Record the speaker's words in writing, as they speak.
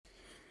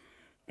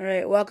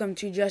Alright, welcome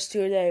to Just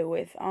Today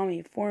with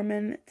Ami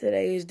Forman.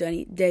 Today is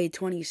day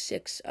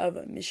 26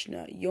 of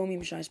Mishnah Yomi,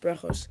 Mishnah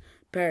Bרכות,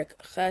 Parak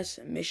Ches,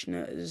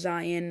 Mishnah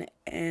Zayin,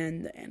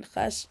 and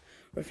Ches.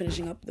 We're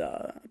finishing up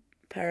the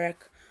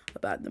Parak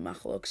about the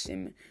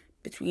machloksim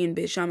between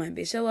Beis Shammai and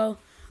Beis Hillel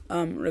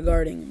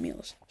regarding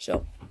meals.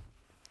 So,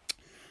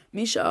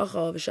 Misha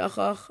achal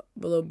v'shachach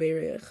v'lo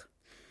beirich.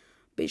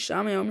 Beis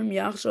Shammai omrim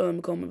yachzor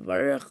l'makom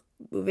mevarich,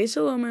 u'Beis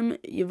Hillel omrim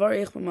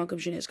yivarich b'makom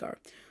shenizkar.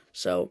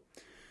 So,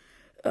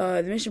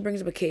 the Mishnah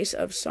brings up a case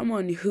of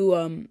someone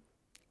who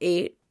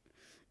ate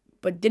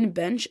but didn't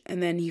bench,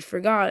 and then he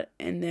forgot,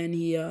 and then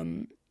he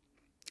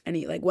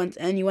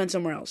went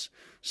somewhere else.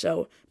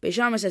 So Beis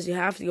Shammai says you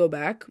have to go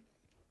back,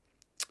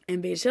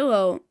 and Beis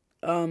Hillel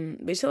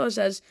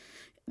says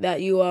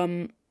that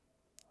you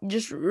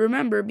just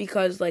remember,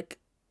 because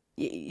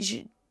you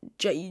should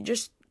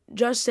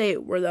just say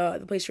where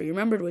the place where you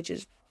remembered, which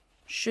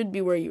should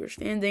be where you were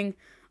standing,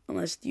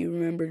 unless you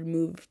remembered,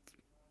 moved,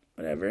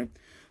 whatever.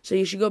 So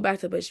you should go back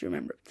to the place you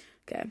remember.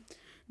 Okay.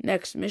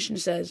 Next, Mishnah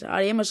says, so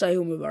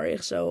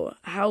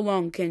how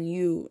long can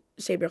you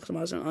say Bרכos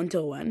Hamazon?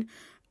 Until when?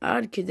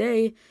 Ad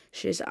kedei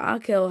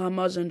she'akel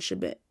hamazon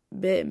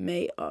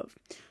shebe'me'av.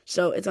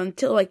 So it's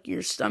until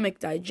your stomach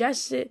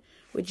digests it,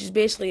 which is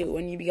basically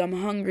when you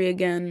become hungry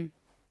again,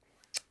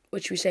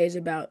 which we say is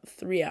about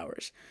 3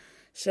 hours.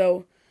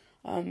 So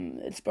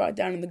it's brought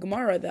down in the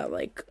Gemara that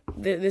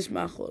this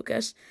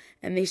machlokas,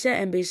 and they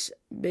said, and Beis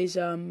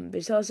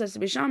Hillel says to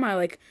Beis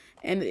Shammai,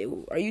 and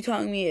are you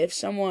telling me if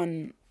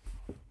someone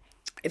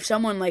was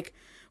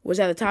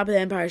at the top of the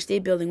Empire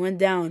State Building, went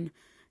down,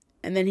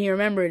 and then he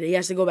remembered he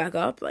has to go back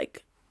up,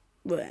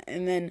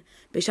 and then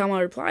Beis Shammai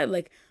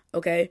replied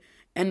okay,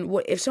 and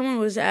what if someone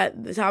was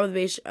at the top of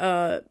the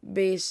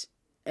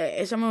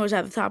if someone was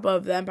at the top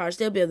of the Empire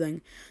State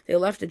Building, they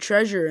left a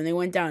treasure and they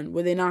went down,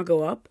 would they not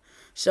go up?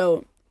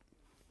 So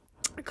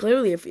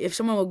clearly, if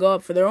someone will go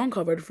up for their own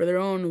covered, for their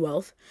own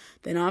wealth,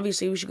 then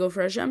obviously we should go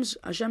for Hashem's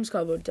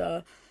covered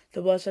to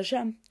bless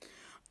Hashem.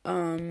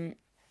 And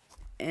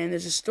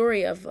there's a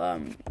story of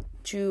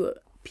two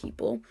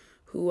people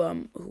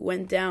who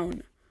went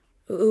down,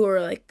 who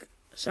were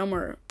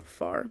somewhere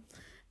far,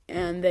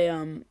 and they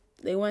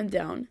went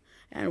down,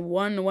 and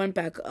one went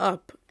back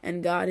up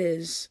and got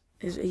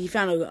he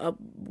found a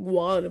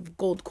wallet of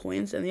gold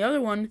coins, and the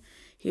other one,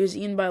 he was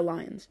eaten by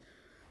lions.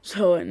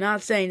 So,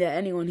 not saying that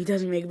anyone who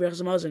doesn't make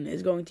Bרכos Hamazon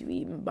is going to be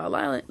eaten by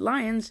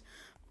lions,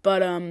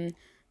 but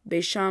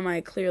Beis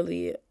Shammai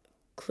clearly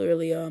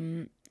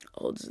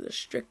holds the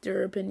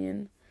stricter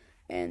opinion,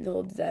 and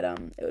holds that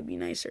it would be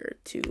nicer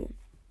to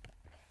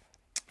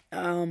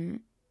Beis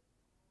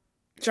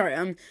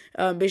Shammai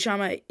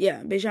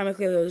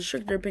clearly holds a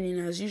stricter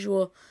opinion as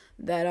usual,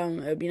 that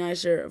it would be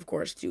nicer, of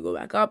course, to go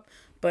back up,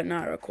 but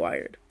not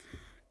required.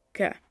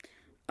 Okay.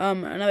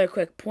 Another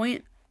quick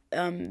point.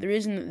 The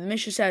reason the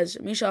Mishnah says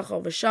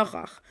mishachach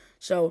v'shachach,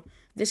 so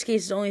this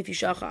case is only if you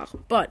shachach.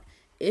 But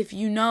if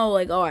you know,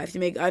 I have to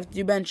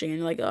do benching, and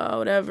you're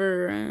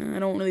whatever, I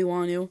don't really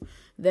want to,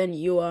 then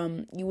you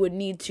would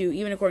need to,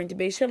 even according to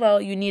Beis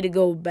Hillel, you need to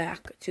go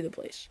back to the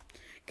place.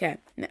 Okay,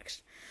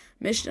 next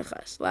Mishnah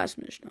Ches, last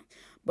Mishnah.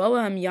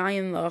 Balaam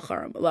yayin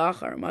la'achar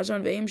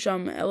mazon ve'im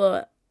sham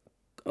ela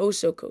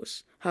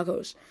osokos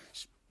hakos.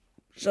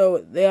 So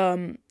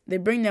they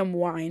bring them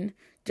wine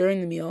during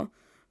the meal.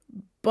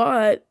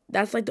 But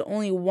that's the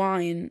only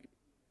wine,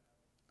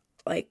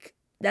 the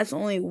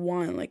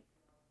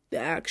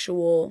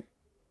actual,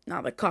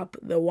 not the cup,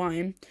 the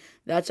wine,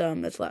 that's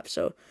left.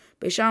 So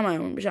Beis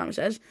Shammai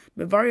says,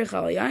 mevarich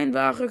al yain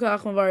v'achar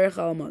kach mevarich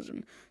al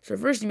hamazon. So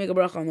first you make a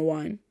bracha on the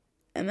wine,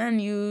 and then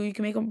you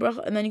can make a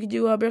bracha, and then you can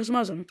do Bרכos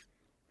Hamazon.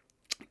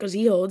 Because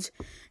he holds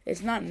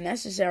it's not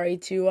necessary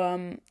to,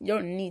 you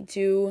don't need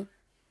to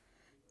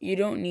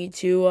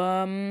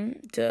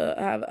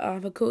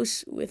have a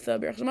kos with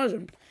Bרכos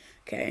Hamazon.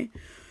 Okay.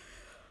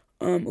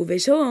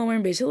 Beis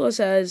Hillel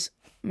says,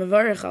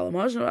 mevarich al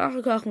hamazon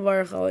v'achar kach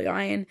mevarich al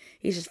yain.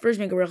 He says first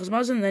make a Bרכos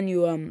Hamazon, then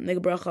you make a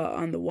bracha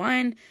on the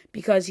wine,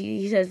 because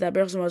he says that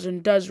Bרכos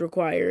Hamazon does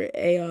require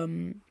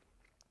a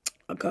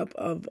cup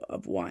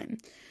of wine.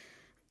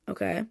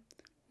 Okay.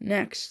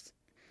 Next.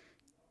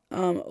 You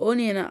make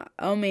a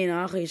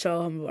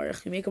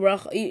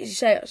bracha.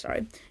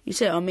 You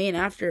say amen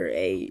after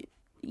a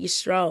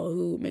Yisrael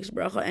who makes a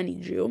bracha, any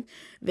Jew.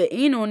 And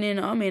we don't make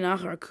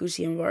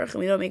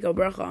a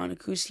bracha on a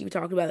kusi. We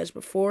talked about this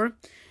before.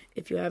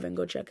 If you haven't,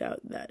 go check out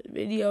that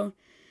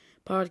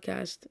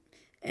podcast.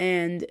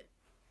 And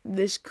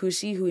this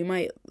kusi, who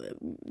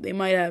they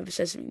might have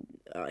said something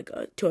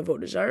to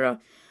avodah zarah,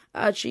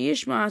 until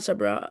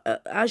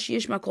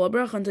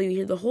you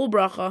hear the whole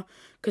bracha,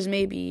 because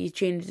maybe he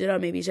changed it up,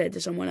 maybe he said it to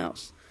someone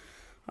else.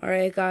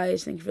 Alright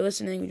guys, thank you for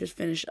listening. We just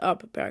finished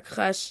up Parak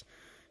Ches,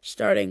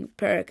 starting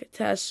Parak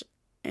Tes,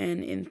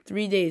 and in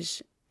 3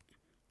 days,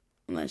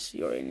 unless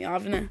you're in the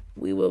Avneh,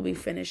 we will be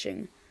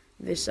finishing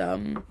this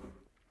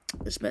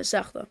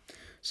Masechta.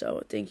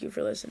 So thank you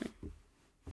for listening.